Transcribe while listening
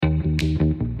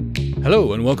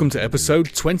Hello and welcome to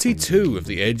episode 22 of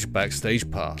The Edge Backstage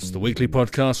Pass, the weekly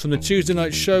podcast from the Tuesday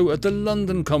night show at the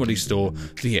London comedy store,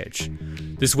 The Edge.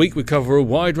 This week we cover a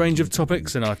wide range of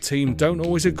topics and our team don't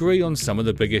always agree on some of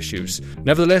the big issues.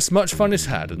 Nevertheless, much fun is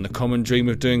had and the common dream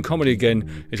of doing comedy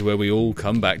again is where we all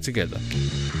come back together.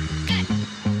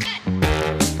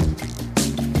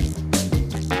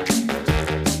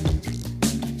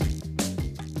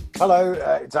 Hello,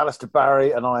 it's Alistair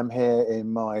Barry and I'm here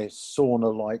in my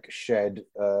sauna-like shed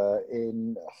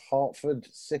in Hertford,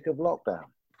 sick of lockdown.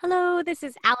 Hello, this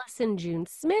is Alison June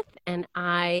Smith and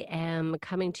I am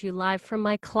coming to you live from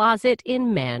my closet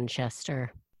in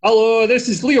Manchester. Hello, this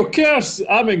is Leo Kerrs.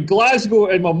 I'm in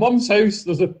Glasgow in my mum's house.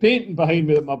 There's a painting behind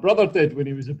me that my brother did when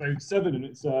he was about 7 and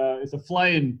it's a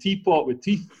flying teapot with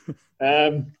teeth.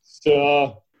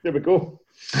 So here we go.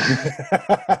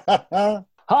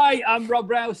 Hi, I'm Rob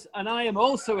Rouse, and I am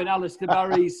also in Alistair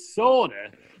Barry's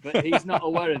sauna, but he's not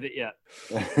aware of it yet.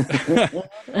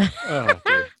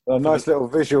 A nice little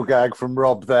visual gag from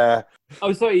Rob there.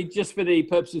 Oh, sorry, just for the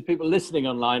purposes of people listening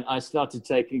online, I started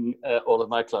taking all of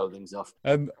my clothing off.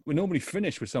 We normally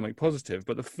finish with something positive,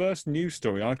 but the first news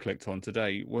story I clicked on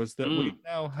today was that we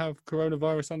now have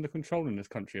coronavirus under control in this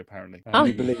country, apparently.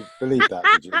 You believe that,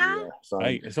 did you? Yeah,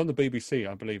 hey, it's on the BBC,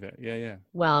 I believe it. Yeah.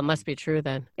 Well, it must be true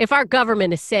then. If our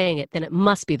government is saying it, then it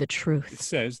must be the truth. It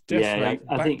says death rate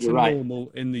I back think to you're right.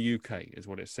 normal in the UK, is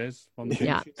what it says. On the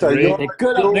Yeah. So the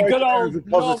good old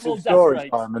normal positive death story,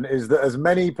 rate. Simon, is that as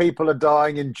many people are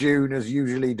dying in June as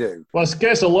usually do. Well, I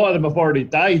guess a lot of them have already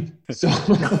died. So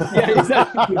Yeah,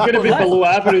 exactly. we're going to be below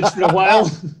average for a while.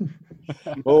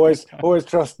 Always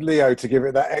trust Leo to give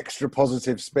it that extra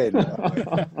positive spin.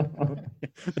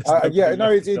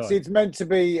 It's meant to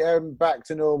be back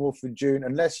to normal for June,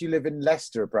 unless you live in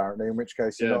Leicester, apparently, in which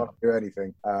case you're not going to do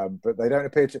anything. But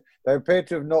they appear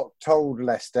to have not told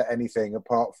Leicester anything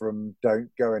apart from don't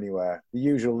go anywhere. The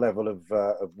usual level of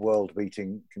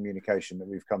world-beating communication that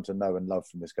we've come to know and love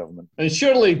from this government. And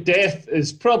surely death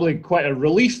is probably quite a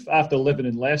relief after living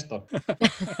in Leicester.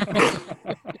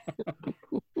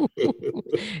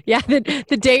 Yeah,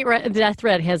 the death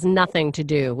rate has nothing to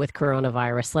do with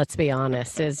coronavirus. Let's be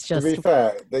honest. It's just to be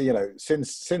fair,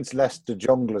 since Leicester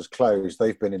Jongleurs closed,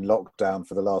 they've been in lockdown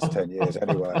for the last 10 years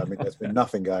anyway. I mean, there's been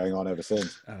nothing going on ever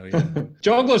since. Oh yeah.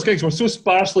 Jongleurs gigs were so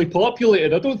sparsely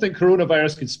populated, I don't think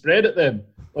coronavirus could spread at them.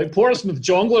 Like Portsmouth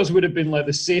Jongleurs would have been like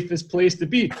the safest place to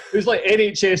be. It was like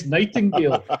NHS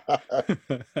Nightingale.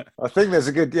 I think there's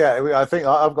a good, I think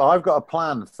I've got a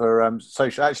plan for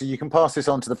social. Actually, you can pass this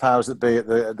on to the powers that be at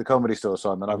the comedy store,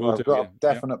 Simon. I've got a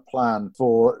definite plan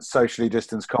for socially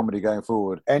distanced comedy going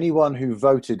forward. Anyone who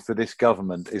voted for this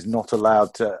government is not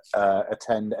allowed to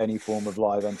attend any form of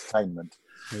live entertainment.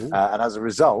 And as a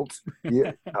result,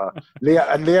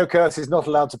 Leo Kerrs is not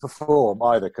allowed to perform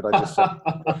either. Could I just say?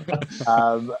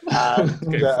 And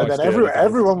then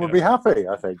everyone would be happy,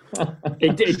 I think.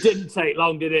 It didn't take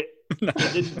long, did it?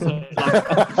 It didn't take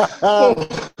long.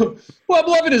 What I'm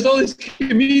loving is all these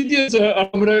comedians are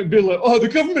coming out and being like, oh, the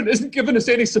government isn't giving us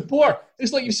any support.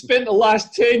 It's like you've spent the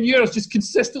last 10 years just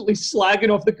consistently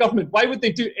slagging off the government. Why would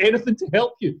they do anything to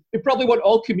help you? They probably want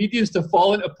all comedians to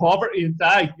fall into poverty and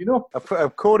die, you know?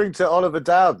 According to Oliver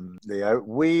Dowden, Leo,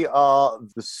 we are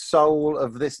the soul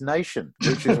of this nation,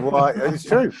 which is why it's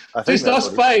true. I think just us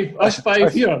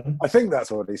five here. I think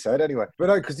that's what he said anyway. But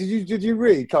no, because did you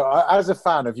read, as a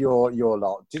fan of your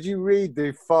lot, did you read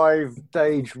the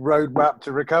 5-stage roadmap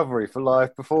to recovery for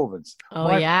live performance? Oh,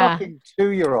 My yeah. fucking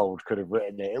 2-year-old could have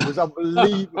written it. It was unbelievable.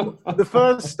 The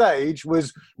first stage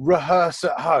was rehearse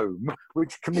at home,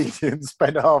 which comedians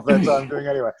spend half their time doing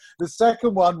anyway. The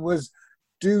second one was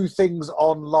do things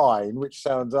online, which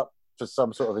sounds up to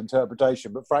some sort of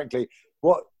interpretation. But frankly,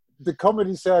 what the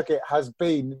comedy circuit has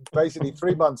been basically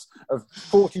 3 months of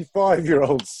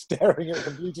 45-year-olds staring at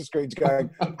computer screens going,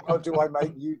 how do I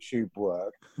make YouTube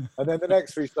work? And then the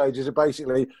next 3 stages are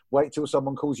basically wait till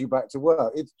someone calls you back to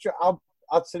work. It's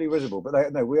utterly risible.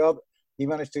 But he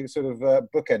managed to sort of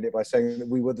bookend it by saying that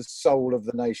we were the soul of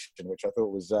the nation, which I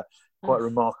thought was quite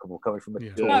remarkable coming from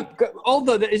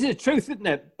Although there is a truth, isn't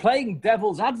it? Playing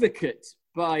devil's advocate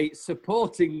by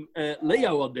supporting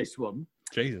Leo on this one.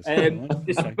 Jesus. But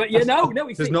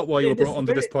this is not why you were brought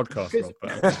onto this podcast,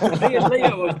 Rob. Me and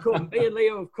Leo have come.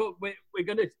 We're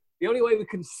going to. The only way we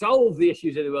can solve the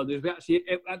issues in the world is we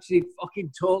actually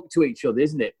fucking talk to each other,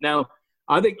 isn't it? Now,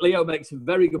 I think Leo makes a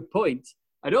very good point.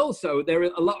 And also, there are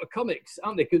a lot of comics,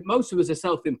 aren't there? Because most of us are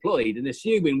self-employed, and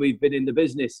assuming we've been in the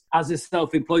business as a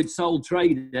self-employed sole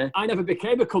trader, I never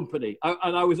became a company.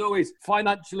 And I was always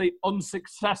financially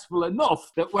unsuccessful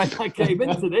enough that when I came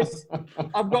into this,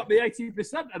 I've got me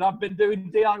 80%, and I've been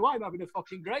doing DIY. I'm having a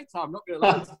fucking great time. I'm not going to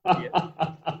lie to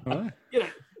you. You know,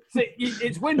 see,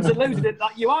 it's wins and losing. It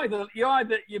like you either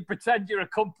pretend you're a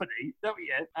company, don't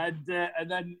you?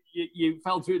 And then you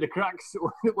fell through the cracks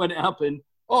when it happened.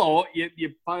 Or you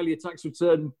file your tax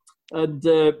return and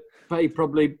pay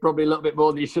probably a little bit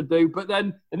more than you should do. But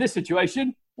then in this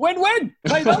situation, win-win.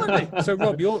 Pay Melanie. So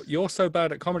Rob, you're so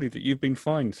bad at comedy that you've been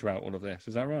fined throughout all of this.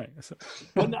 Is that right?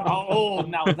 Well,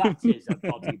 now that is a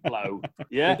body blow.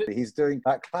 Yeah. He's doing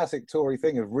that classic Tory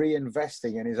thing of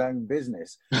reinvesting in his own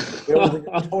business, building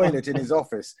a toilet in his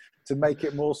office to make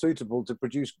it more suitable to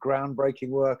produce groundbreaking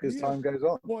work as time goes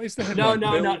on. What is the No.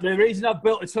 The reason I've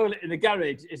built a toilet in the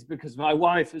garage is because my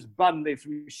wife has banned me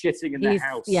from shitting in the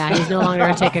house. Yeah, he's no longer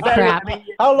going to take a crap.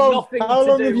 How long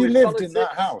have you lived in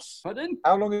that house? Pardon?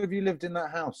 How long have you lived in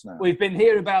that house now? We've been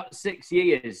here about 6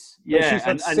 years. Yeah, she's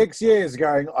had 6 years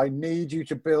going, I need you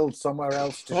to build somewhere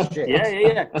else to shit.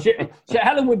 Yeah.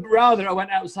 Helen would rather I went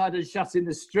outside and shut in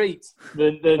the street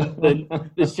than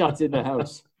shut in the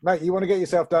house. Mate, you want to get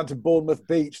yourself down to Bournemouth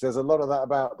Beach. There's a lot of that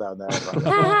about down there.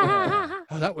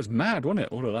 Oh, that was mad, wasn't it?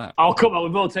 All of that. Oh, come on,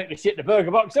 we've all taken a shit in the burger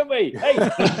box, haven't we? Hey,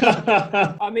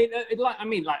 I mean,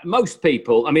 like most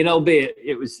people. I mean, albeit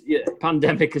it was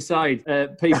pandemic aside,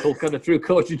 people kind of threw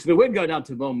caution to the wind going down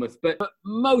to Bournemouth. But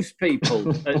most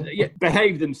people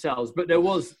behaved themselves. But there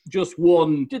was just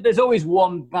one. There's always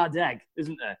one bad egg,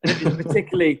 isn't there? And it was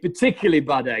particularly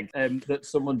bad egg that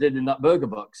someone did in that burger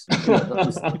box.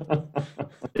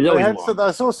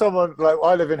 I saw someone, like,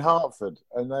 I live in Hertford,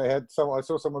 and I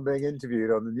saw someone being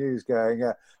interviewed on the news going,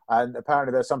 and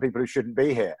apparently there's some people who shouldn't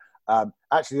be here.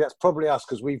 Actually, that's probably us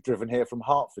because we've driven here from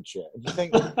Hertfordshire. And you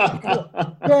think,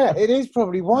 yeah, it is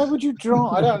probably. Why would you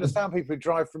drive? I don't understand people who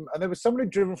drive from. And there was somebody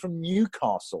driven from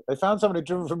Newcastle. They found somebody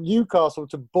driven from Newcastle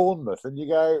to Bournemouth, and you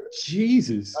go,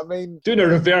 Jesus. I mean, doing a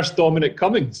reverse Dominic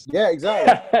Cummings. Yeah,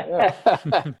 exactly.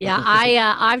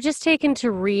 Yeah, I've just taken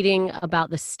to reading about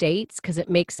the States because it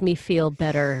makes me feel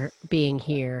better being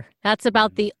here. That's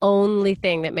about the only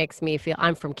thing that makes me feel.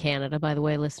 I'm from Canada, by the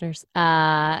way, listeners.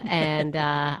 And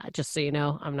just so you know,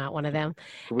 I'm not one of them.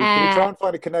 Can we try and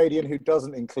find a Canadian who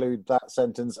doesn't include that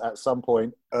sentence at some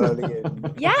point early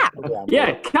in? Yeah.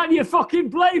 Can you fucking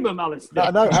blame them,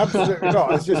 Alistair? No, absolutely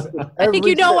not. It's just. I think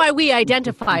you know why we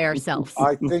identify ourselves.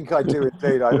 I think I do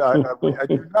indeed.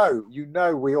 You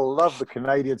know, we all love the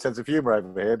Canadian sense of humour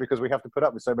over here because we have to put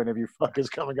up with so many of you fuckers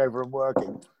coming over and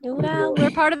working. Well, we're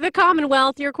part of the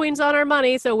Commonwealth. Your queen's on our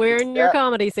money, so we're in your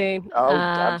comedy scene. Oh,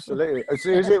 absolutely. So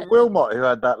is it Wilmot who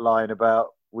had that line about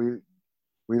we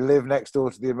live next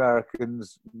door to the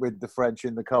Americans with the French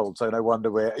in the cold, so no wonder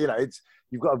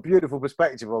you've got a beautiful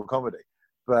perspective on comedy.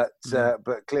 But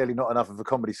clearly not enough of a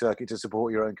comedy circuit to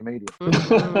support your own comedian.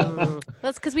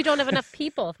 That's because we don't have enough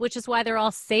people, which is why they're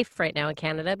all safe right now in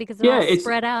Canada, because they're all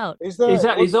spread out.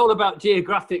 Exactly. It's all about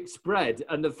geographic spread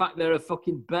and the fact there are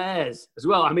fucking bears as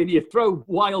well. I mean, you throw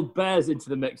wild bears into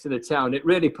the mix of the town, it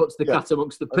really puts the cat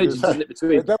amongst the pigeons, isn't it,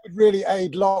 between? That would really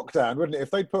aid lockdown, wouldn't it?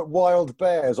 If they'd put wild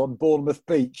bears on Bournemouth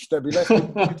Beach, there'd be less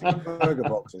people eating burger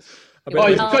boxes.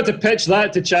 You've got to pitch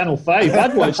that to Channel 5.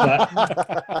 I'd watch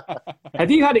that.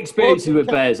 Have you had experiences with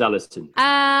bears, Alison?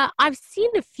 I've seen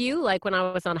a few, like when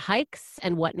I was on hikes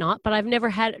and whatnot, but I've never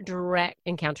had a direct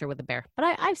encounter with a bear.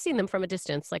 But I've seen them from a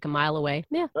distance, like a mile away.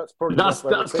 Yeah, that's probably that's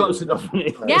close enough.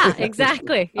 Yeah,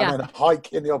 exactly. Yeah, and then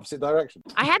hike in the opposite direction.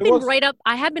 I had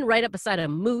been right up beside a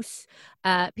moose.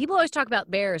 People always talk about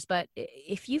bears, but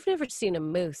if you've never seen a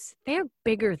moose, they're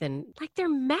bigger than, they're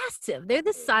massive. They're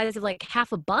the size of like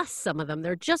half a bus. Some of them,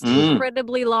 they're just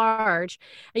incredibly large,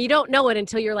 and you don't know it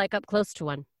until you're like up close to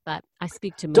one. But I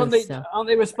speak to moose. Aren't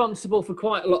they responsible for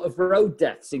quite a lot of road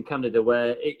deaths in Canada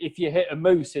where if you hit a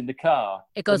moose in the car...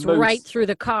 It goes right through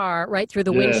the car, right through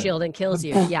the windshield and kills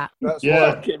you. Yeah. That's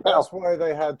why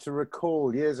they had to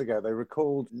recall, years ago, they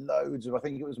recalled loads of, I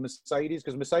think it was Mercedes,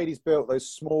 because Mercedes built those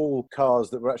small cars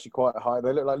that were actually quite high.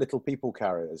 They look like little people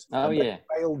carriers. They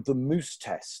failed the moose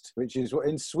test, which is what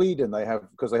in Sweden they have,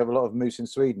 because they have a lot of moose in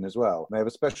Sweden as well. They have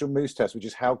a special moose test, which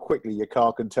is how quickly your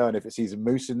car can turn if it sees a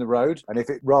moose in the road. And if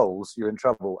it rather bowls, you're in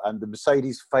trouble. And the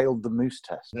Mercedes failed the moose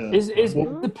test. Yeah. Is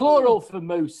the plural for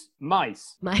moose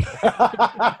mice?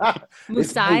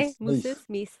 Moosai, Moose. mooses,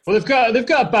 meese. Well, they've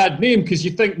got a bad name because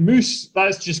you think mousse,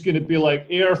 that's just going to be like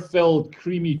air-filled,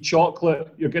 creamy chocolate.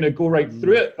 You're going to go right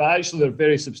through it, but actually they're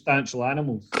very substantial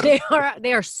animals. They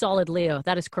are solid, Leo.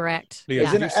 That is correct. Leo,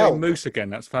 Yeah. did you say elk? moose again?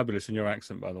 That's fabulous in your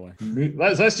accent, by the way.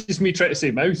 That's just me trying to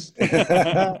say mouse.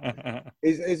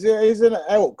 Is an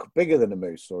elk bigger than a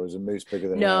moose, or is a moose bigger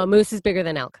than an No, elk? moose is bigger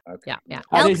than elk. Okay. Yeah.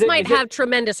 And Elks is it- might is it- have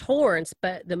tremendous horns,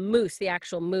 but the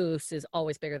actual moose, is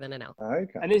always bigger than an elk.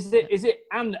 Okay. And is it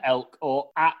an elk or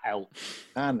a elk?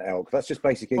 An elk. That's just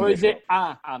basic Or English. is it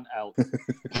an elk?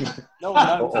 No one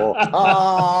knows.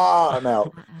 Or an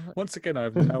elk. Once again, I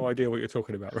have no idea what you're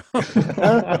talking about.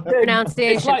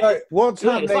 Pronunciation. It's like- So what's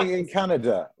Yeah, it's happening like- in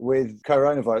Canada with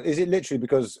coronavirus? Is it literally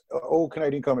because all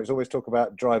Canadian comics always talk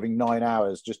about driving 9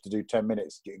 hours just to do 10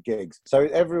 minutes gigs? So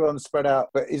everyone's spread out.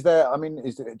 But is there? I mean,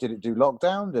 did it do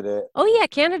lockdown? Did it? Oh yeah,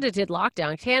 Canada did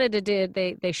lockdown. Canada did.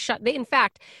 In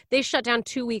fact, they shut down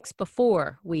 2 weeks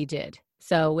before we did.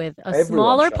 So with a Everyone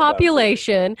smaller shut down.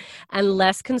 population and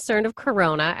less concern of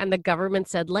corona, and the government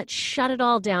said, let's shut it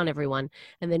all down, everyone.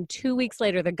 And then 2 weeks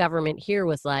later, the government here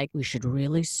was like, we should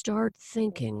really start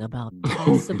thinking about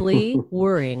possibly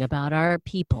worrying about our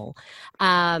people.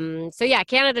 So yeah,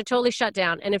 Canada totally shut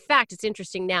down. And in fact, it's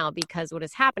interesting now because what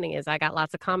is happening is I got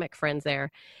lots of comic friends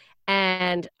there.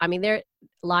 And I mean, they're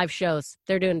live shows.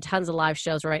 They're doing tons of live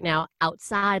shows right now,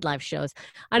 outside live shows.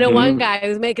 I know one guy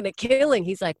who's making a killing.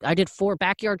 He's like, I did 4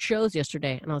 backyard shows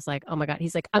yesterday. And I was like, oh my God.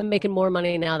 He's like, I'm making more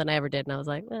money now than I ever did. And I was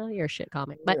like, well, you're a shit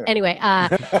comic. But Yeah. anyway,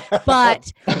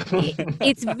 but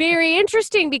it's very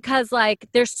interesting because like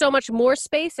there's so much more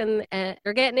space and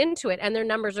they're getting into it and their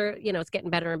numbers are, it's getting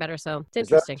better and better. So it's Is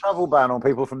there a interesting. travel ban on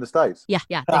people from the States? Yeah.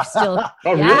 They still,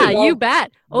 Oh, yeah, really? you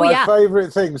bet. Oh My yeah.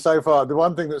 favourite thing so far, the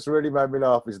one thing that's really made me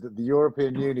laugh is that the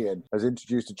European Union has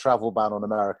introduced a travel ban on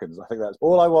Americans. I think that's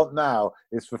all I want now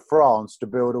is for France to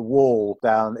build a wall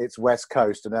down its west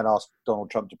coast and then ask Donald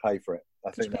Trump to pay for it. I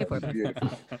think pay for that's it. beautiful.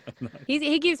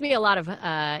 He gives me a lot of,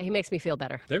 he makes me feel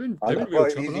better. They're in I know, real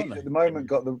well, trouble, he's aren't they? at the moment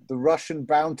got the Russian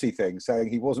bounty thing saying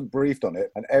he wasn't briefed on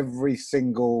it, and every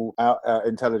single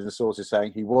intelligence source is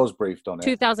saying he was briefed on it.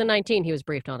 2019, he was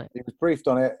briefed on it. He was briefed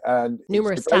on it, and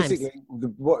Numerous basically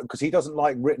because he doesn't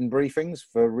like written briefings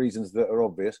for reasons that are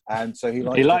obvious, and so he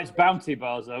likes bounty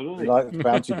bars, though, doesn't he he? likes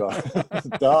bounty bar,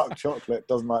 dark chocolate.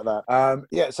 Doesn't like that.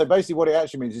 Yeah. So basically, what it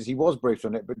actually means is he was briefed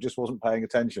on it, but just wasn't paying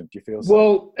attention. Do you feel? So?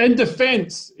 Well, in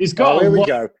defence, he's got Oh, here a we lot.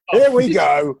 go. Here we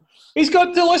go. He's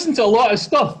got to listen to a lot of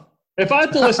stuff. If I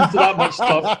had to listen to that much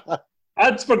stuff,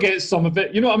 I'd forget some of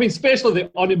it. You know what I mean? Especially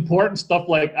the unimportant stuff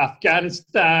like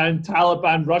Afghanistan,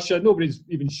 Taliban, Russia. Nobody's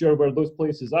even sure where those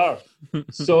places are.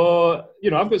 So,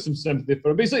 I've got some sympathy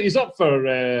for him. He's up for,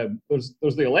 there's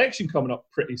the election coming up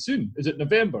pretty soon. Is it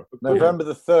November? November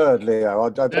the 3rd, Leo. I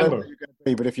don't know November. where you're going to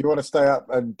be, but if you want to stay up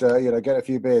and get a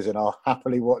few beers in, I'll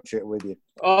happily watch it with you.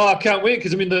 Oh, I can't wait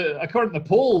because according to the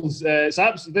polls, it's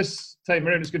this time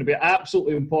around it's going to be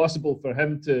absolutely impossible for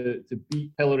him to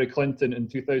beat Hillary Clinton in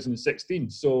 2016.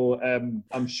 So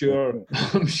I'm sure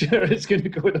it's going to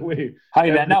go the way.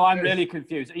 Hey, now I'm really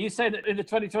confused. Are you saying that in the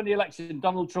 2020 election,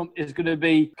 Donald Trump is going to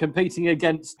be competing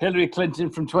against Hillary Clinton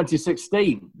from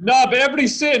 2016? No, but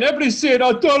everybody's saying,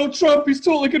 oh, Donald Trump, he's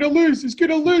totally going to lose. He's going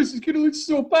to lose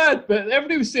so bad. But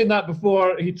everybody was saying that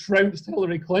before he trounced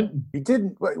Hillary Clinton. He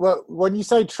didn't. Well, when you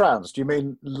say trounced, do you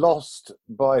mean lost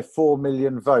by 4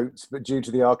 million votes, but due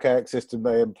to the archaic system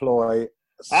they employ?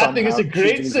 I think it's a somehow great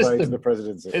cheating his way to system. the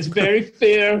presidency. It's very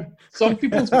fair. Some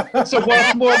people's votes are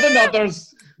worth more than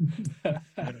others.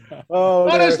 Oh, no,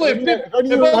 Honestly, if only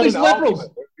if you all had these an liberals-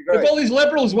 argument, it'd be great. If all these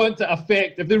liberals want to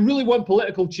affect, if they really want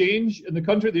political change in the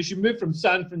country, they should move from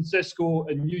San Francisco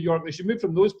and New York. They should move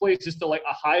from those places to like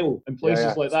Ohio and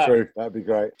places like it's that. True, that'd be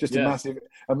great. Just Yeah.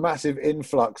 a massive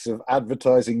influx of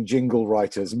advertising jingle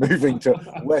writers moving to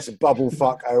West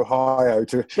Bubblefuck, Ohio,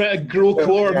 to Try to grow the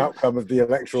corn. outcome of the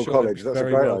electoral Sure, college. That's a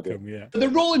very great welcome, idea. Yeah. The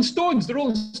Rolling Stones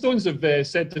have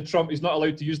said to Trump he's not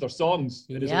allowed to use their songs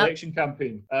in his Yep. election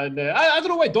campaign. And I don't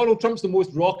know why Donald Trump's the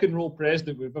most rock and roll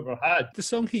president we've ever had. The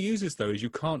song he uses, though, is you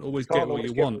can't always Can't get what always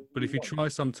you get want, what but you if you want. try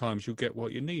sometimes, you'll get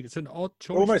what you need. It's an odd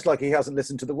choice. Almost like he hasn't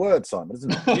listened to the words, Simon,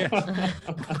 isn't it? Yes.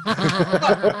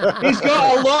 He's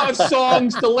got a lot of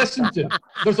songs to listen to.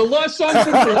 There's a lot of songs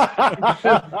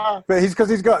from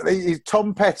But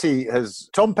Tom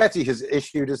Petty has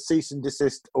issued a cease and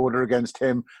desist order against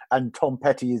him, and Tom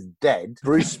Petty is dead.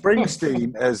 Bruce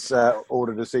Springsteen has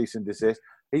ordered a cease and desist.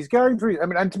 He's going through. I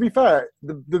mean, and to be fair,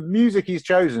 the music he's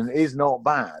chosen is not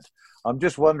bad. I'm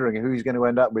just wondering who he's going to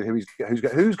end up with, who's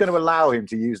going to allow him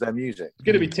to use their music. It's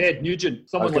going to be Ted Nugent,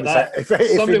 someone like that. Say,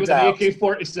 if somebody with an doubt.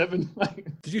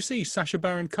 AK-47. Did you see Sacha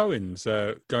Baron Cohen's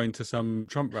going to some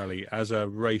Trump rally as a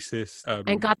racist?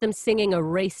 And got them singing a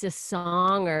racist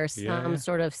song or some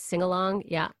sort of sing-along?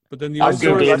 Yeah. But then I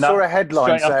saw a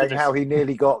headline straight after saying how he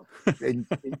nearly got in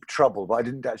trouble, but I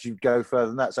didn't actually go further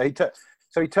than that. So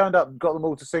he turned up, got them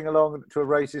all to sing along to a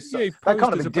racist song. That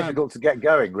can't have been difficult to get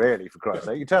going, really, for Christ's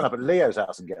sake. You turn up at Leo's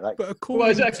house and get that. But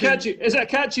is that a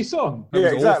catchy song? Yeah,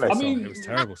 exactly. I mean, it was a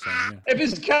terrible song. Yeah. If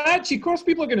it's catchy, of course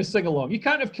people are going to sing along. You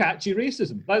can't have catchy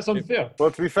racism. That's unfair.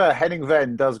 Well, to be fair, Henning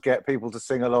Venn does get people to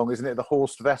sing along, isn't it? The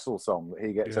Horst Wessel song that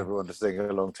he gets everyone to sing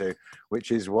along to,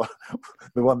 which is the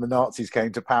one the Nazis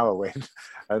came to power with.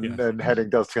 And then Henning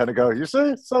does kind of go, you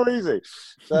see, so easy.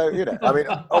 So, I mean,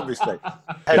 obviously.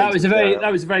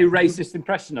 That was a very racist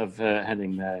impression of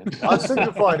Henning there. I seem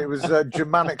to find it was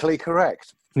Germanically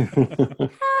correct.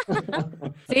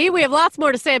 See, we have lots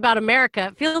more to say about America.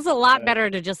 It feels a lot better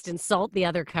to just insult the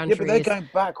other countries. Yeah, but they're going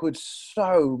backwards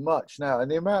so much now.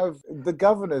 And the amount of the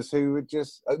governors who would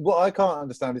just... What I can't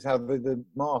understand is how the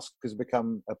mask has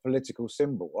become a political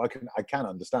symbol. I can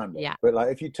understand it. Yeah. But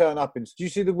like, if you turn up and... Do you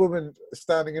see the woman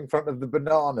standing in front of the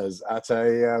bananas at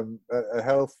a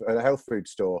health food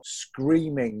store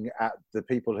screaming at the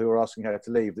people who were asking her to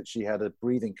leave that she had a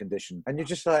breathing condition? And you're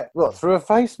just like, what, through a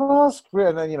face mask?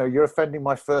 And then, you're offending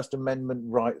my First Amendment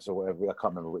rights or whatever. I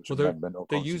can't remember which amendment.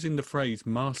 They're using the phrase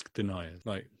mask deniers,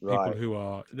 like people who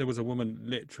are... There was a woman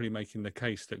literally making the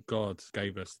case that God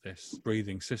gave us this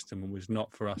breathing system and was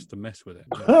not for us to mess with it.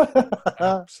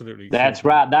 Absolutely. That's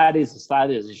right. That is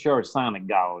a sure sign of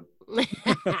God.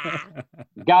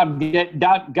 God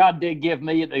did give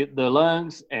me the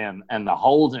lungs and the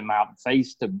holes in my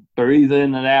face to breathe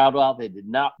in and out of.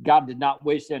 God did not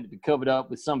wish them to be covered up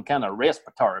with some kind of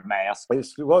respiratory mask.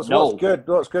 What's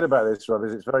good about this, Rob,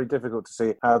 is it's very difficult to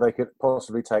see how they could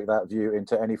possibly take that view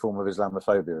into any form of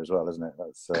Islamophobia as well, isn't it?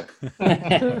 That's.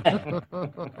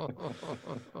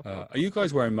 Are you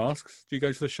guys wearing masks? Do you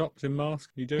go to the shops in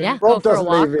masks? You do? Yeah. Rob doesn't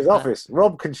leave his office.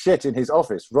 Rob can shit in his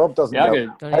office. Rob doesn't. Yeah,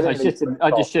 I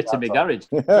just shit in my garage.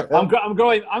 I'm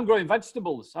growing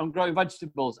vegetables. And I've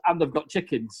got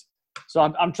chickens. So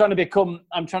I'm trying to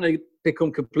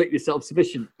become completely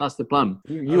self-sufficient. That's the plan.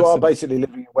 You are basically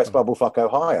living in West Bubblefuck,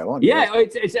 Ohio, aren't you? Yeah,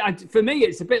 for me,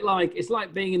 it's a bit like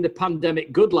being in the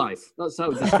pandemic good life. That's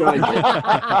how I describe it.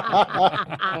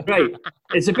 Right.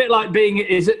 It's a bit like being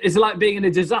in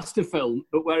a disaster film,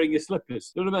 but wearing your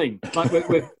slippers. You know what I mean? Like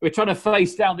we're trying to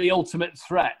face down the ultimate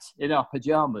threat in our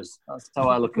pajamas. That's how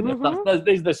I look at it.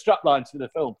 These are the strap lines for the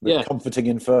film. The comforting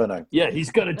inferno. Yeah, he's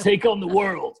going to take on the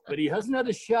world, but he hasn't had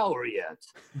a shower yet.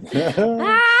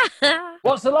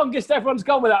 What's the longest everyone's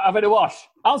gone without having a wash?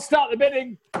 I'll start the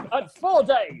bidding at 4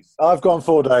 days. I've gone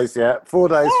 4 days, yeah. 4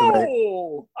 days for me.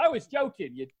 Oh, I was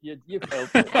joking. You failed.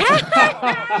 4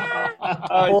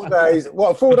 days.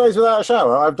 What, 4 days without a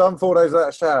shower? I've done 4 days without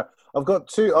a shower. I've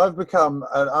become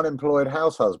an unemployed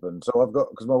house husband. So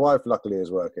because my wife luckily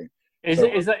is working.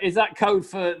 Is that code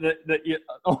for that you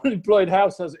unemployed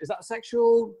house husband? Is that a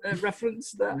sexual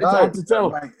reference? It's hard to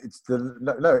tell.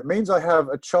 No, it means I have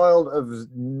a child of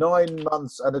 9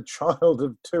 months and a child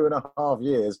of 2.5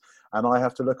 years, and I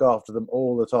have to look after them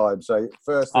all the time. So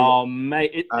firstly,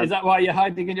 mate, is that why you're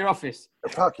hiding in your office?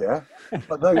 Fuck yeah!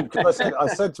 But no, because I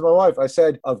said to my wife,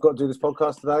 I've got to do this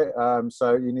podcast today,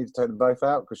 so you need to take them both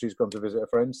out because she's gone to visit a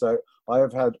friend. So I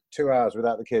have had 2 hours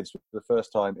without the kids for the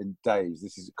first time in days.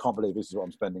 Can't believe this is what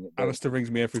I'm spending it doing. Alistair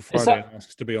rings me every Friday and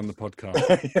asks to be on the podcast.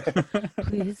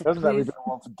 Doesn't that we've been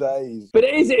on for days? But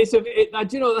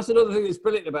do you know, that's another thing that's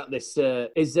brilliant about this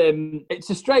it's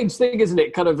a strange thing, isn't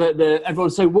it? Kind of everyone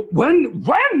say, when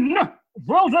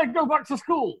will they go back to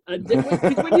school? And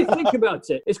when you think about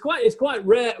it, it's quite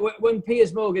rare. When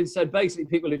Piers Morgan said basically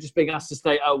people are just being asked to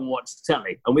stay at home and watch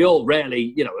telly, and we all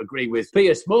rarely, agree with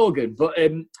Piers Morgan, but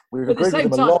we've at the same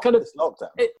time, time, kind of lockdown.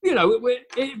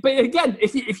 But again,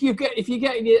 if you're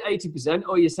getting your 80%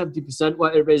 or your 70%,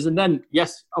 whatever it is, and then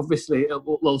yes, obviously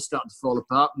it'll start to fall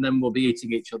apart, and then we'll be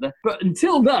eating each other. But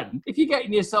until then, if you're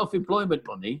getting your self-employment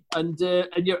money and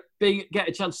you're get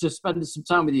a chance to spend some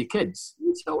time with your kids,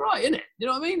 it's all right, isn't it? You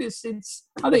know what I mean? If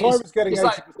I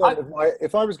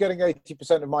was getting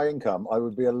 80% of my income, I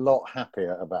would be a lot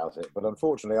happier about it. But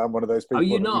unfortunately, I'm one of those people. Are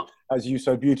you not? As you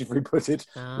so beautifully put it,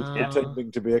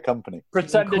 pretending to be a company.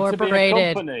 Pretending to be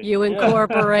a company. You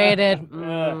incorporated.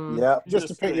 Yeah, just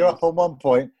to pick you up on one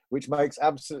point. which makes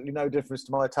absolutely no difference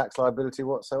to my tax liability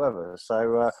whatsoever.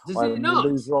 So Does I'm it a not?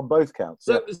 loser on both counts.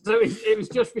 So it was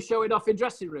just for showing off in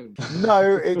dressing rooms.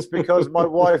 No, it's because my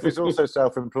wife is also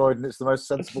self-employed, and it's the most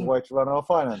sensible way to run our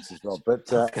finances, Rob.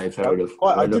 But Okay, fair enough.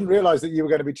 I didn't realise that you were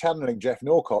going to be channeling Jeff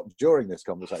Norcott during this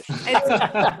conversation.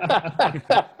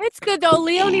 It's good though.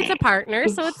 Leo needs a partner,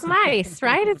 so it's nice,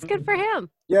 right? It's good for him.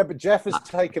 Yeah, but Jeff has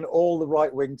taken all the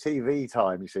right-wing TV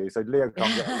time, you see, so Leo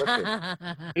can't get a look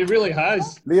in. He really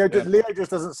has. Leo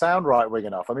just doesn't sound right-wing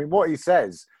enough. I mean, what he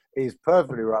says is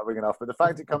perfectly right-wing enough, but the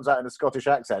fact it comes out in a Scottish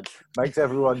accent makes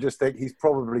everyone just think he's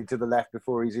probably to the left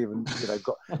before he's even,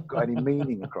 got any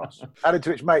meaning across. Added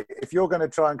to which, mate, if you're going to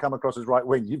try and come across as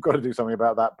right-wing, you've got to do something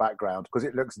about that background, because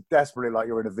it looks desperately like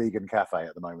you're in a vegan cafe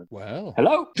at the moment. Well,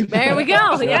 Hello? There we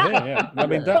go. Yeah. I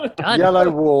mean, that, Done. Yellow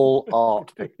wall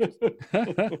art pictures.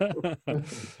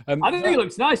 I think it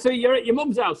looks nice. So you're at your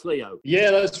mum's house, Leo.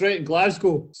 Yeah, that's right, in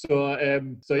Glasgow. So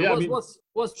yeah, I mean,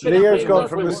 What's Leo's gone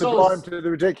from the what's- sublime to the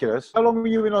ridiculous. How long were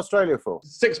you in Australia for?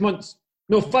 6 months.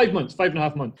 No, 5 months,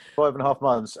 5.5 months. 5.5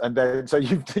 months, and then so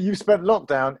you spent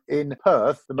lockdown in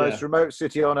Perth, the most remote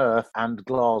city on earth, and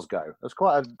Glasgow. That's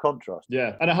quite a contrast.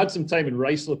 Yeah, and I had some time in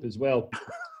Ruislip as well.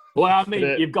 Well, I mean,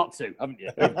 But, you've got to, haven't you?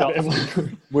 You've got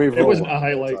to. It wasn't a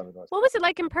highlight. What was it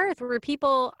like in Perth? Were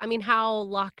people, I mean, how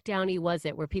lockdowny was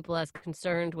it? Were people as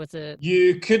concerned? Was it?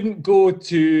 You couldn't go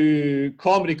to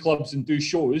comedy clubs and do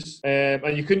shows,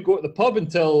 and you couldn't go to the pub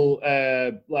until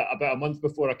about a month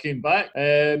before I came back.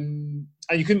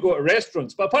 And you couldn't go to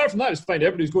restaurants. But apart from that, it was fine.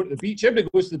 Everybody's going to the beach. Everybody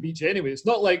goes to the beach anyway. It's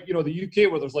not like, the UK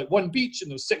where there's like one beach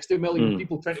and there's 60 million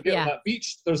people trying to get on that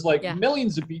beach. There's like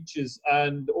millions of beaches,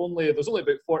 and there's only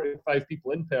about 45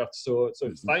 people in Perth, so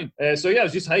it's fine. So yeah, I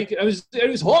was just hiking. It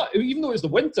was hot, even though it was the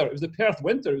winter. It was the Perth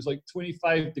winter. It was like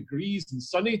 25 degrees and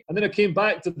sunny. And then I came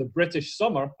back to the British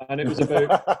summer, and it was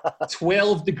about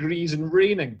 12 degrees and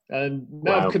raining. And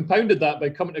now I've compounded that by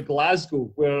coming to Glasgow,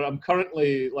 where I'm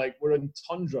currently we're in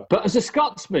tundra. But as a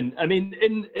Scotsman, I mean,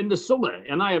 in the summer,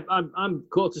 and I'm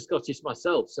quarter Scottish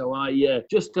myself, so I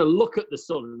just to look at the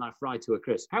sun and I fry to a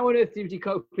crisp. How on earth did you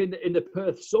cope in the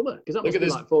Perth summer? Because that must be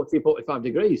like 40, 45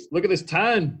 degrees. Look at this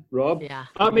tan, Rob. Yeah.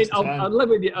 I mean, I live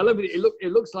with you.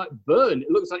 It looks like burn. It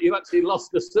looks like you've actually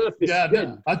lost the surface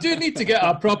skin. I do need to get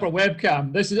a proper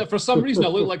webcam. This is for some reason I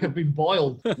look like I've been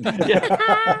boiled. I'm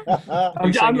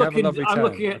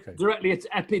looking directly at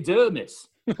epidermis.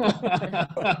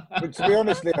 But to be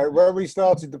honest, Leo, when we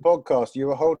started the podcast, you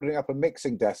were holding up a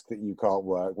mixing desk that you can't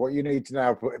work. What you need to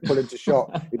now pull into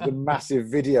shot is a massive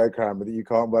video camera that you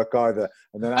can't work either,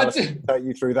 and then I'll take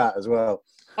you through that as well.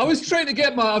 I was trying to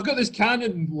get I've got this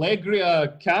Canon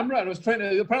Legria camera, and I was trying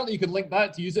to, apparently you can link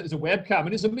that to use it as a webcam,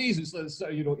 and it's amazing. It's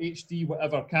HD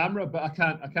whatever camera, but I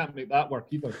can't make that work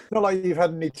either. Not like you've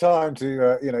had any time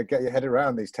to get your head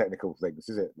around these technical things,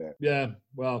 is it, Leo? Yeah,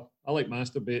 well, I like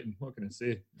masturbating. What can I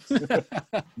say?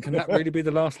 Can that really be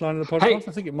the last line of the podcast? Hey, I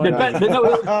think it might.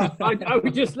 I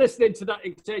was just listening to that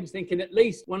exchange, thinking at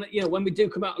least when we do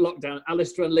come out of lockdown,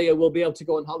 Alistair and Leo will be able to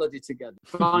go on holiday together.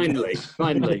 Finally.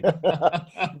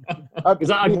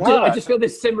 Because I just feel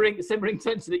this simmering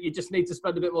tension that you just need to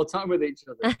spend a bit more time with each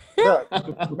other. Yeah.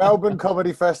 Melbourne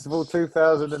Comedy Festival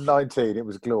 2019. It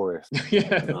was glorious.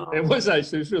 Yeah, it was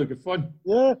actually. It was really good fun.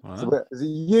 Yeah. Wow. So there's a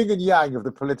yin and yang of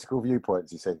the political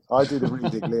viewpoints, you see. I do the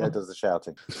reading, Leo does the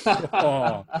shouting.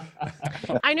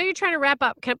 I know you're trying to wrap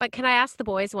up, but can I ask the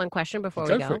boys one question before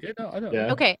we go?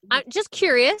 Yeah. Okay, I'm just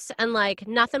curious and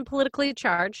nothing politically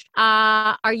charged.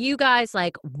 Are you guys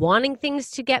wanting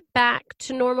things to get back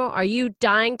to normal? Are you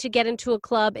dying to get into a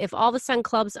club? If all of a sudden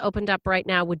clubs opened up right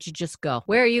now, would you just go?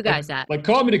 Where are you guys at? Like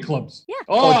comedy clubs? Yeah.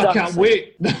 Oh, I can't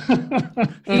wait.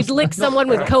 You'd lick someone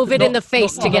with COVID in the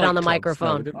face to get on the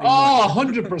microphone. Oh,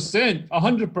 100%.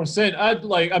 100%. I don't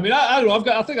know.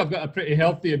 I think I've got a pretty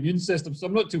healthy immune system, so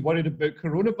I'm not too worried about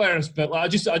coronavirus. But I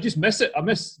just miss it. I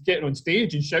miss getting on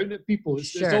stage and shouting at people.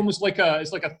 It's almost like a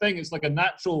thing. It's like a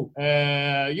natural.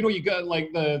 You got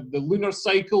the lunar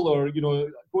cycle, or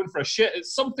going for a shit.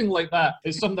 It's something like that.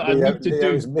 It's something that I need to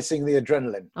do. Is missing the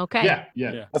adrenaline. Okay.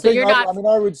 Yeah.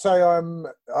 I would say I'm.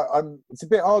 It's a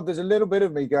bit odd. There's a little bit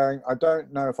of me going, I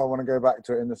don't know if I want to go back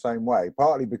to it in the same way.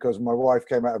 Partly because my wife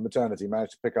came out of maternity,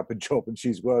 managed to pick up a job, and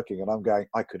she's working, and I'm going,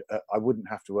 I wouldn't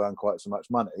have to earn quite so much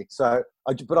money. So,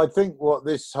 but I think what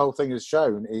this whole thing has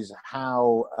shown is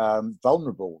how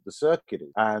vulnerable the circuit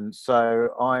is. And so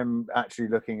I'm actually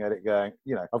looking at it going,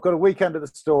 I've got a weekend at the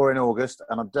store in August,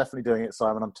 and I'm definitely doing it,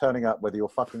 Simon. I'm turning up whether you're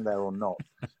fucking there or not.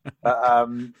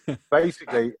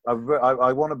 Basically, I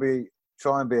want to be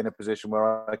try and be in a position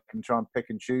where I can try and pick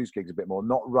and choose gigs a bit more,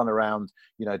 not run around,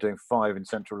 doing 5 in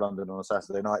central London on a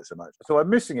Saturday night so much. So I'm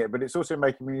missing it, but it's also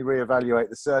making me reevaluate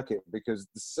the circuit, because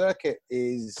the circuit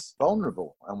is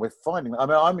vulnerable, and we're finding. I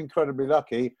mean, I'm incredibly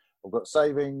lucky. I've got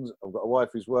savings. I've got a wife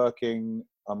who's working.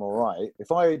 I'm all right.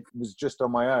 If I was just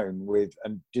on my own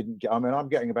and didn't get, I'm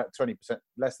getting about 20%,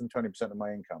 less than 20% of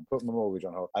my income, put my mortgage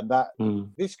on hold, and that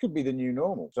this could be the new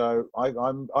normal. So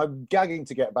I'm gagging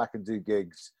to get back and do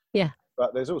gigs. Yeah.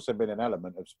 But there's also been an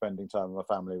element of spending time with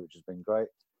my family, which has been great.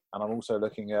 And I'm also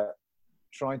looking at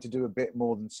trying to do a bit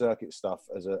more than circuit stuff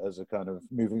as a kind of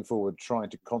moving forward, trying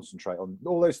to concentrate on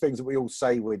all those things that we all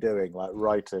say we're doing, like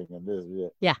writing and this,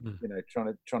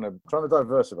 trying to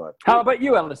diversify. How about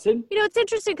you, Alison? It's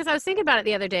interesting because I was thinking about it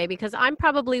the other day, because I'm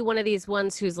probably one of these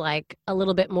ones who's like a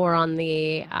little bit more on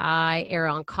the I err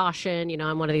on caution.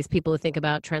 I'm one of these people who think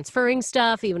about transferring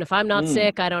stuff, even if I'm not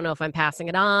sick. I don't know if I'm passing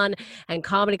it on, and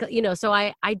comedy, so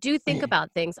I do think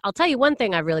about things. I'll tell you one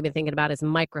thing I've really been thinking about is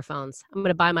microphones. I'm going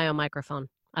to buy my own microphone.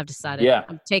 I've decided. Yeah.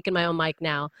 I'm taking my own mic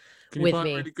now. Can you buy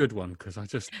a really good one? Because I'll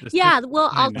techie. It's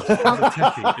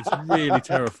a really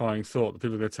terrifying thought that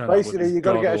people are going to turn Basically, you've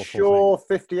got to get a Shure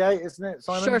 58, isn't it,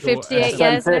 Simon? Shure 58,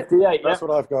 yes. 58, that's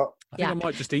what I've got. I think I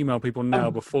might just email people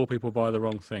now before people buy the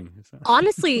wrong thing.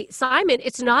 Honestly, Simon,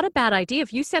 it's not a bad idea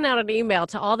if you send out an email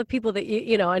to all the people that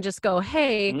and just go,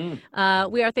 hey,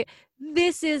 we are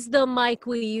this is the mic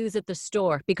we use at the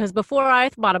store. Because before I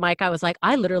bought a mic, I was like,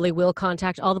 I literally will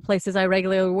contact all the places I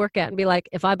regularly work at and be like,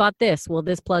 if I bought this, will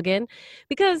this plug in?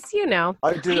 Because,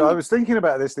 I do. I was thinking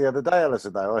about this the other day,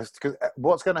 Alison, though. Because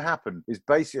what's going to happen is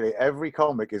basically every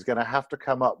comic is going to have to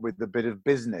come up with a bit of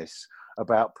business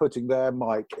about putting their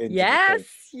mic into the thing.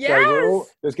 So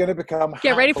there's going to become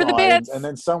get ready for the bits, and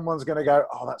then someone's going to go,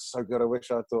 oh, that's so good, I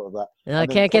wish I'd thought of that. I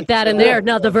can't get that in there.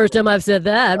 Not the first time I've said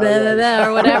that,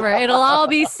 or whatever. It'll all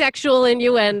be sexual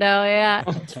innuendo. Yeah.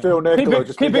 Phil Nicola,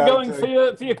 keep it going for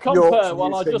your compare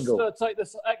while I just take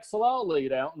this XLR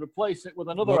lead out and replace it with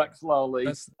another XLR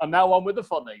lead. I'm now on with the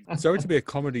funny. Sorry to be a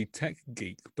comedy tech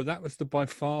geek, but that was by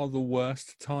far the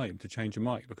worst time to change a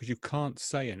mic, because you can't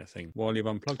say anything while you've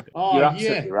unplugged it. You're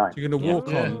absolutely right. So you're going to walk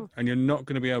on and you're not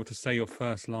going to be able to say your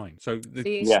first line. So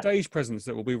the stage presence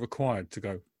that will be required to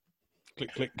go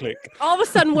click, click, click. All of a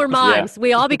sudden we're mimes.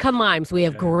 We all become mimes. We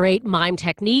have great mime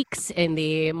techniques in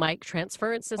the mic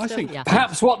transference system. I think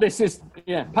perhaps what this is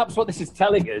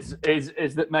telling us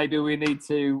is that maybe we need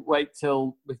to wait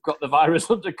till we've got the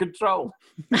virus under control.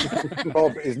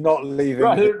 Bob is not leaving.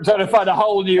 Right, trying to find a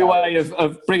whole new way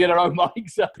of bringing our own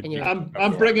mics up.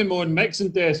 I'm bringing my own mixing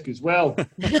desk as well.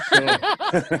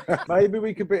 Maybe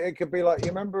it could be like, you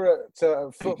remember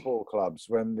at football clubs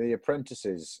when the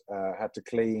apprentices had to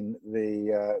clean the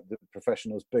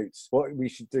professionals' boots. What we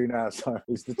should do now, Simon,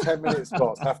 is the 10-minute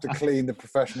spots have to clean the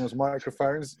professionals'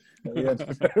 microphones at the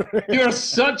end. You're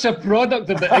such a product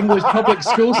of the English public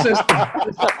school system.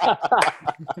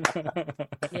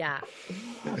 Yeah.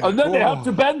 And then they have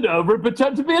to bend over and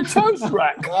pretend to be a toast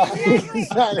rack.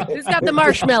 Exactly. Who's got the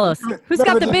marshmallows? Who's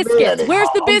got the biscuits? Where's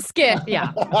the biscuit?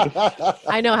 Yeah.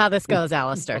 I know how this goes,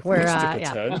 Alistair. We're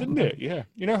turn, didn't it? Yeah.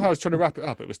 You know how I was trying to wrap it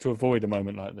up? It was to avoid a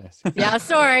moment like this. Yeah,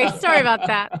 sorry about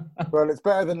that. Well, it's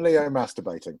better than Leo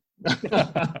masturbating.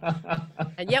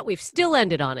 And yet we've still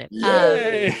ended on it.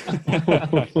 Yay!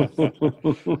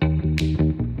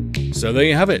 So there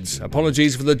you have it.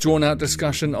 Apologies for the drawn-out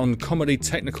discussion on comedy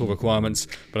technical requirements,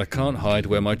 but I can't hide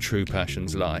where my true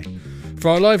passions lie. For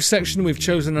our live section, we've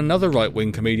chosen another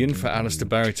right-wing comedian for Alistair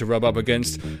Barry to rub up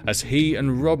against, as he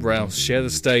and Rob Rouse share the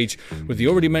stage with the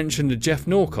already mentioned Jeff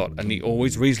Norcott and the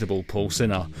always reasonable Paul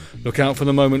Sinner. Look out for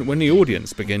the moment when the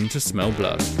audience begin to smell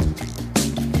blood.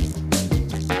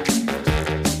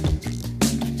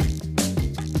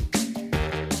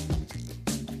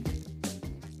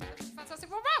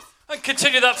 And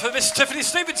continue that for Miss Tiffany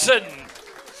Stevenson.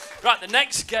 Right, the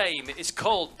next game is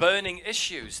called Burning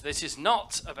Issues. This is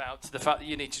not about the fact that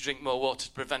you need to drink more water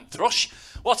to prevent thrush.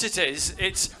 What it is,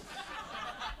 it's...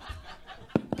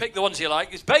 pick the ones you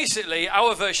like. It's basically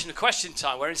our version of Question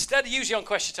Time, where instead of usually on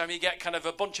Question Time you get kind of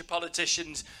a bunch of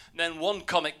politicians and then one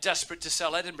comic desperate to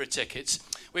sell Edinburgh tickets.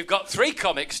 We've got 3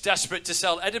 comics desperate to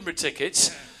sell Edinburgh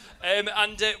tickets.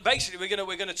 Basically, we're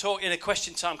going to talk in a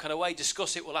question time kind of way,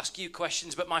 discuss it. We'll ask you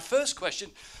questions. But my first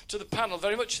question to the panel,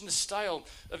 very much in the style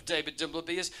of David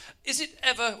Dumbleby, is it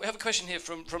ever? We have a question here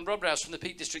from Rob Rouse from the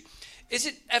Peak District. Is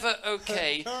it ever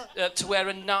okay to wear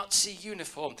a Nazi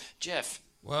uniform, Jeff?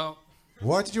 Well,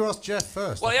 why did you ask Jeff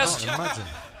first? Well, I can't imagine.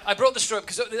 I brought the story up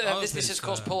because this is, of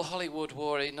course, Paul Hollywood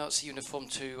wore a Nazi uniform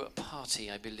to a party,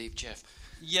 I believe, Jeff.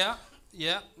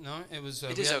 Yeah, no, it was...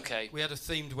 It is okay. We had a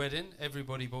themed wedding.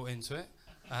 Everybody bought into it.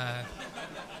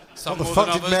 What the more fuck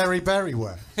than did others. Mary Berry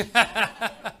wear?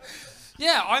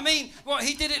 Yeah, I mean,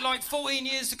 he did it like 14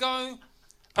 years ago.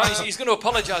 He's going to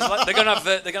apologise. They're going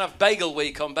to have Bagel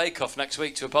Week on Bake Off next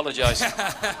week to apologise.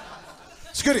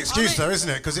 It's a good excuse, though, isn't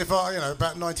it? Because if about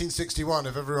 1961,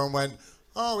 if everyone went,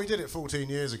 "Oh, we did it 14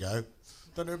 years ago,"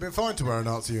 then it would have been fine to wear a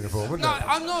Nazi uniform, wouldn't No, it?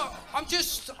 I'm not. I'm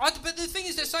just. But the thing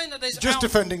is, they're saying that there's Just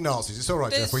defending Nazis. It's all right,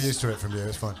 There's- Jeff. We're used to it from you.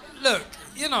 It's fine. Look,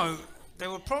 there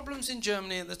were problems in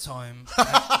Germany at the time.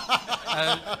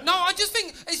 No, I just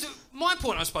think my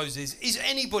point, I suppose, is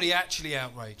anybody actually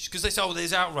outraged? Because they say, "Oh,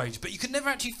 there's outrage," but you can never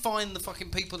actually find the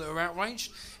fucking people that are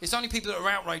outraged. It's only people that are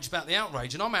outraged about the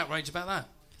outrage, and I'm outraged about that.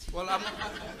 Well,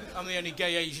 I'm the only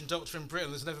gay Asian doctor in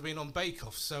Britain that's never been on Bake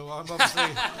Off, so I'm obviously.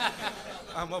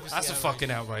 That's a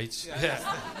fucking outrage. Yeah.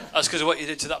 That's because of what you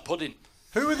did to that pudding.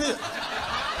 Who are the...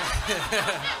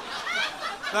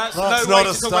 That's no not way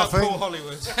a to talk about stuffing. Paul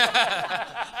Hollywood.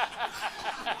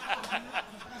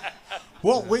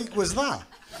 What week was that?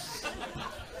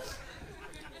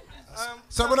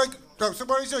 So when I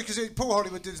say, because Paul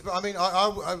Hollywood did, but I mean,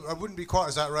 I wouldn't be quite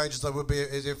as outraged as I would be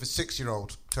as if a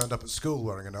 6-year-old turned up at school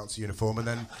wearing a Nazi uniform, and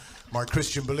then my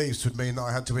Christian beliefs would mean that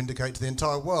I had to indicate to the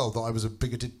entire world that I was a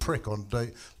bigoted prick on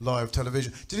live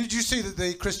television. Did you see that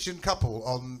the Christian couple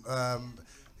on?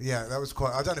 Yeah, that was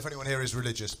quite. I don't know if anyone here is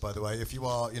religious, by the way. If you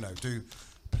are, do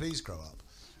please grow up.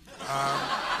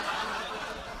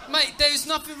 Mate, there's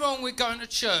nothing wrong with going to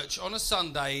church on a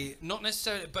Sunday, not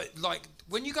necessarily, but like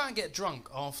when you go and get drunk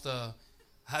after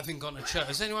having gone to church.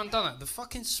 Has anyone done that? The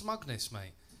fucking smugness,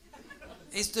 mate.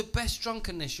 It's the best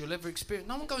drunkenness you'll ever experience.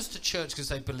 No one goes to church because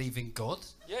they believe in God.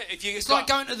 Yeah, it's like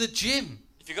going to the gym.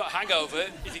 If you get a hangover,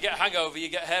 you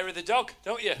get hair of the dog,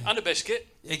 don't you? And a biscuit.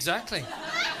 Exactly.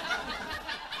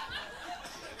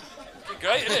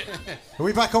 Great, isn't it? Are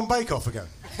we back on Bake Off again?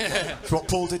 That's what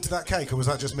Paul did to that cake, or was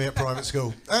that just me at private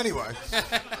school? Anyway.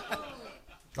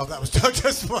 Oh, that was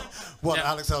just one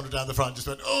Alexander down the front just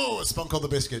went, "Oh, a spunk on the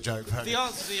biscuit joke." The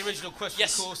answer to the original question,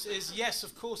 Yes. of course, is yes,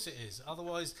 of course it is.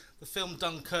 Otherwise, the film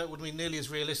Dunkirk would be nearly as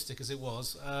realistic as it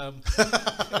was.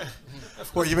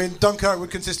 What, you mean Dunkirk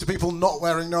would consist of people not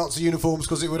wearing Nazi uniforms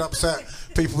because it would upset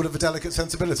people with a delicate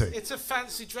sensibility? It's a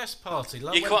fancy dress party,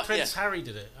 like You when quite- Prince Harry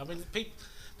did it. I mean,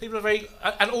 people are very...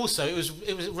 And also, it was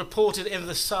reported in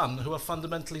The Sun, who are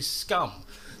fundamentally scum.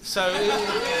 So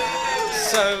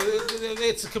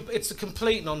it's a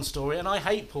complete non-story, and I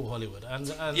hate Paul Hollywood,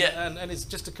 and it's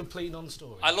just a complete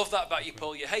non-story. I love that about you,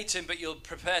 Paul. You hate him, but you're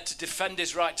prepared to defend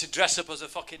his right to dress up as a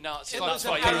fucking Nazi. That's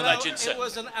why you're a legend, sir. It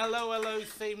was an LOLO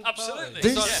themed Absolutely.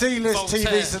 These Yeah. C-list TV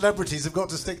Voltaire. celebrities have got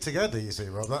to stick together, you see,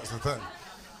 Rob. That's the thing.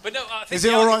 But no, I think Is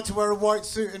it all right to wear a white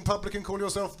suit in public and call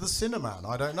yourself the Cinnamon?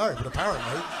 I don't know, but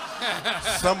apparently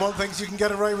someone thinks you can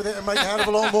get away with it and make a hell of a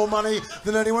lot more money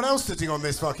than anyone else sitting on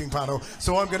this fucking panel.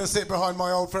 So I'm going to sit behind my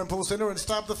old friend Paul Sinner and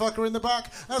stab the fucker in the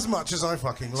back as much as I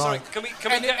fucking Sorry, like. can we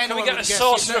Anyone get a would guess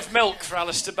saucer you of milk for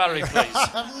Alistair Barry, please?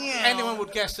 Anyone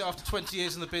would guess that after 20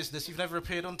 years in the business, you've never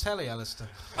appeared on telly, Alistair.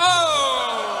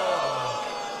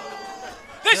 Oh!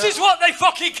 This is what they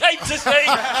fucking came to see.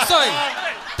 Sorry,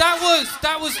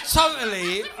 that was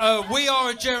totally We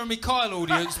Are a Jeremy Kyle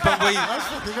audience, but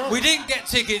we didn't get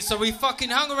tickets, so we fucking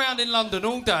hung around in London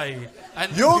all day.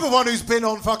 And You're the one who's been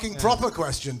on fucking proper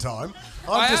Question Time.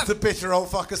 I'm I just am. the bitter old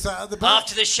fucker sat at the back.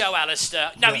 After the show,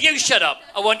 Alistair. No, you shut up.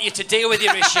 I want you to deal with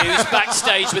your issues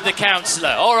backstage with the counsellor.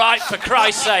 All right, for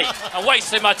Christ's sake. I'm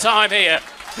wasting my time here.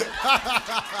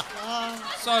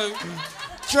 so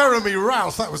Jeremy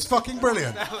Rouse, that was fucking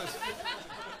brilliant.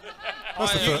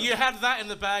 You had that in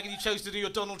the bag and you chose to do your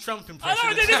Donald Trump I impression.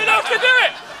 know, I didn't even know I could do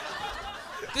it.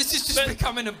 this is just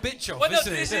becoming a bitch off, Well, no,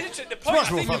 isn't this is it? interesting.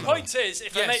 The point is,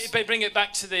 if Yes. I bring it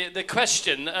back to the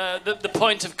question, the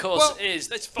point, of course, is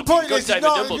let's The fucking point go is, David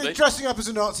no, Dumbleby. dressing up as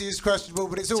a Nazi is questionable,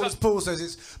 but it's all as Paul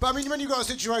says. But I mean, when you've got a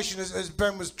situation, as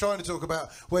Ben was trying to talk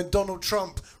about, when Donald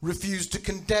Trump refused to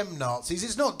condemn Nazis,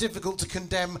 it's not difficult to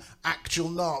condemn actual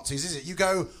Nazis, is it? You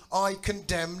go, I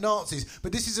condemn Nazis.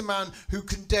 But this is a man who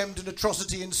condemned an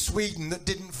atrocity in Sweden that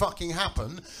didn't fucking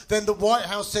happen. Then the White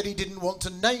House said he didn't want to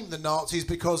name the Nazis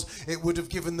because it would have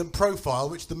given them profile,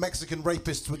 which the Mexican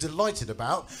rapists were delighted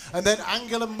about. And then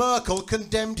Angela Merkel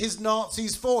condemned his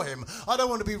Nazis for him. I don't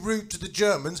want to be rude to the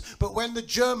Germans, but when the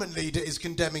German leader is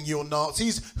condemning your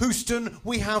Nazis, Houston,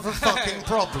 we have a fucking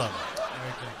problem.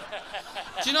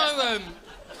 Do you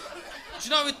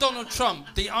know with Donald Trump,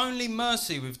 the only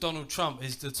mercy with Donald Trump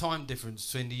is the time difference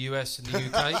between the US and the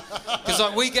UK. Because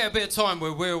like we get a bit of time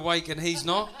where we're awake and he's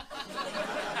not.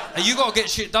 And you got to get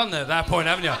shit done there at that point,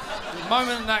 haven't you? The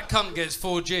moment that cunt gets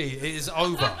 4G, it is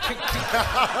over.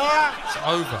 It's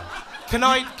over. Can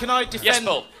I defend? Yes,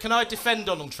 Paul. Can I defend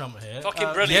Donald Trump here?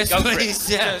 Fucking brilliant. Go for it.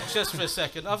 Yeah. Just for a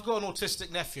second. I've got an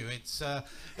autistic nephew. It's a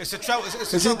trouble.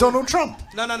 Is it Donald Trump?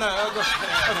 No.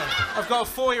 I've got a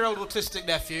 4-year-old autistic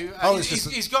nephew.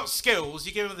 He's got skills.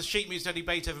 You give him the sheet music, Eddie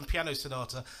Beethoven piano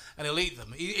sonata, and he'll eat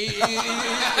them. He's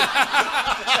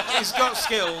got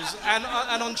skills. And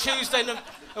on Tuesday,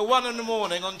 at 1 in the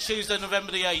morning, on Tuesday,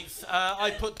 November the 8th,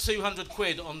 I put 200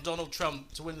 quid on Donald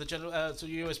Trump to win the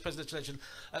US presidential election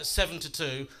at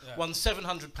 7-2. Won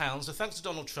 £700. So thanks to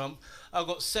Donald Trump, I've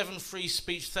got 7 free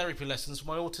speech therapy lessons for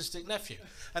my autistic nephew.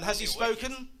 And has he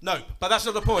spoken? No, but that's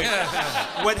not the point.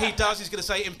 When he does, he's going to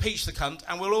say impeach the cunt,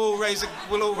 and we'll all raise a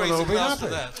glass for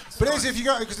that. But it is, if you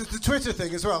go, because it's the Twitter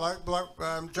thing as well,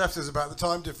 like Jeff says about the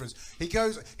time difference.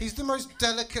 He's the most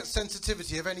delicate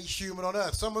sensitivity of any human on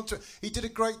earth. He did a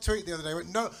great tweet the other day.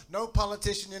 Went, no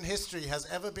politician in history has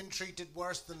ever been treated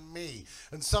worse than me.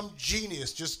 And some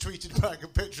genius just tweeted back a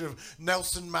picture of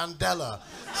Nelson Mandela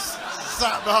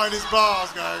sat behind his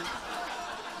bars going.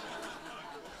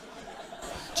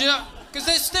 Do you know? Because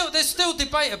there's still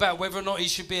debate about whether or not he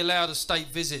should be allowed a state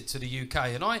visit to the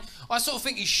UK, and I sort of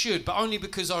think he should, but only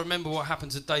because I remember what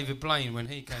happened to David Blaine when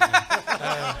he came in.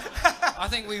 I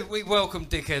think we welcome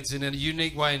dickheads in a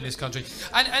unique way in this country,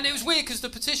 and it was weird because the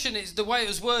petition, the way it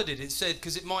was worded, it said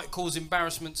because it might cause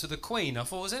embarrassment to the Queen. I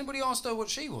thought, has anybody asked her what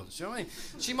she wants? Do you know what I mean?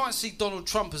 She might see Donald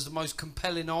Trump as the most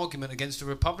compelling argument against the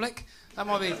Republic. That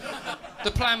might be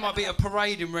the plan. Might be a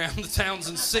parading around the towns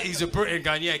and cities of Britain,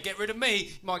 going, "Yeah, get rid of me."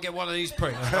 You might get one of these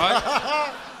pricks,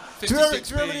 right? Do you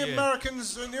have any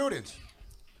Americans in the audience?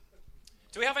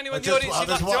 Do we have anyone in the audience who'd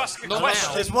like to ask a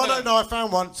question? There's one. No, I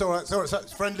found one. It's all right.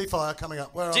 It's friendly fire coming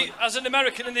up. Where are you? As an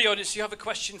American in the audience, do you have a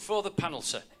question for the panel,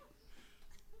 sir?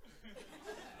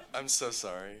 I'm so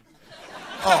sorry.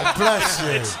 Oh, bless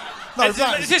you.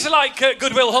 This is like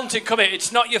Goodwill Hunting. Come here.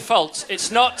 It's not your fault. It's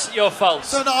not your fault.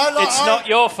 So it's not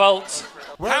your fault.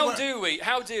 How do we?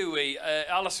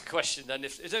 I'll ask a question then.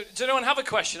 Does anyone have a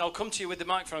question? I'll come to you with the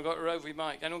microphone. I've got a roving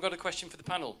mic. Anyone got a question for the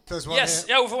panel? There's one yes,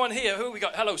 here. Yeah, over one here. Who have we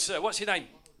got? Hello, sir. What's your name?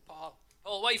 Paul.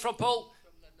 Paul, where are you from, Paul?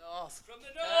 From the north. From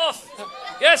the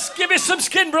north. Yes, give me some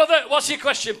skin, brother. What's your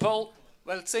question, Paul?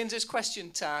 Well, since it's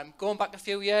question time, going back a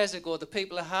few years ago, the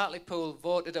people of Hartlepool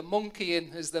voted a monkey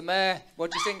in as the mayor. What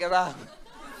do you think of that?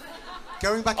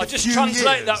 Going back I'll just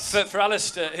translate that for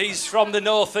Alistair. He's from the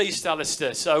northeast,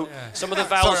 Alistair, so some of the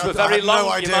vowels were very long.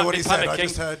 I had no idea what he said. I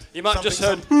just heard. You might have just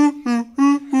heard.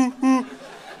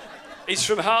 He's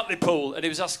from Hartlepool, and he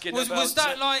was asking about... Was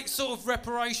that like sort of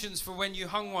reparations for when you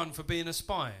hung one for being a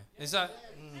spy? Is that...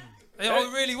 It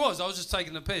really was. I was just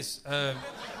taking the piss. That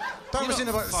was in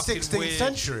about the 16th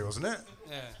century, wasn't it?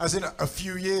 Yeah. As in a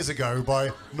few years ago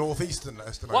by northeastern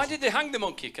estimation. Why did they hang the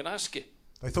monkey, can I ask you?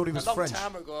 They thought he was French.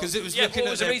 Because it was looking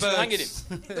at their birds. What was the reason for hanging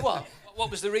him?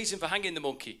 What was the reason for hanging the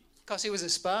monkey? Because he was a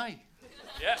spy.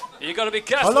 Yeah, you got to be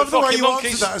careful. I love the way you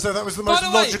monkeys. answered that as though that was the most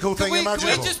logical thing imaginable.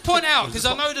 Can we just point out, because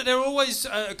I know that there are always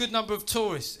a good number of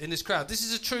tourists in this crowd. This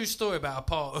is a true story about a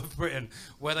part of Britain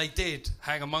where they did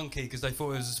hang a monkey because they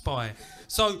thought it was a spy.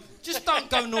 So just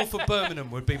don't go north of Birmingham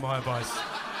would be my advice.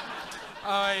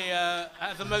 I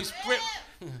have the most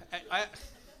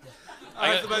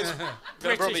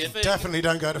British thing. Definitely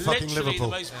don't go to fucking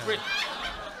Liverpool.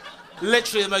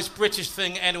 Literally the most British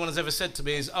thing anyone has ever said to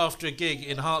me is after a gig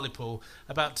in Hartlepool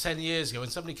about 10 years ago,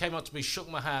 and somebody came up to me, shook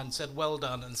my hand, said well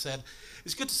done, and said,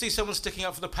 it's good to see someone sticking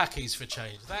up for the Packies for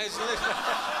change. That is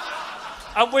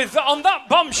And on that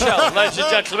bombshell, ladies and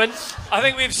gentlemen, I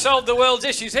think we've solved the world's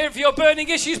issues. Here for your burning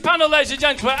issues panel, ladies and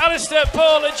gentlemen, Alistair,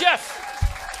 Paul and Jeff.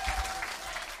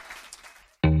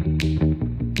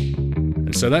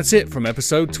 So that's it from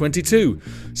episode 22.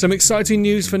 Some exciting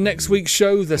news for next week's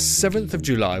show. The 7th of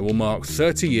July will mark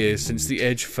 30 years since The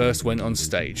Edge first went on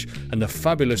stage, and the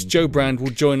fabulous Joe Brand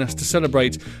will join us to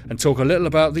celebrate and talk a little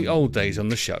about the old days on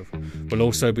the show. We'll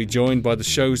also be joined by the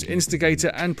show's instigator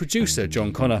and producer,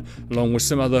 John Connor, along with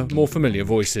some other more familiar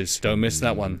voices. Don't miss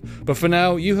that one. But for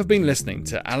now, you have been listening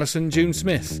to Alison June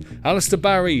Smith, Alistair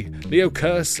Barry, Leo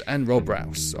Kearse and Rob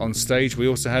Rouse. On stage, we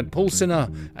also had Paul Sinner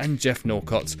and Jeff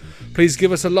Norcott. Please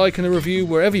give us a like and a review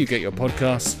wherever you get your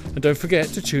podcasts, and don't forget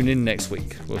to tune in next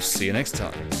week. We'll see you next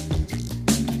time.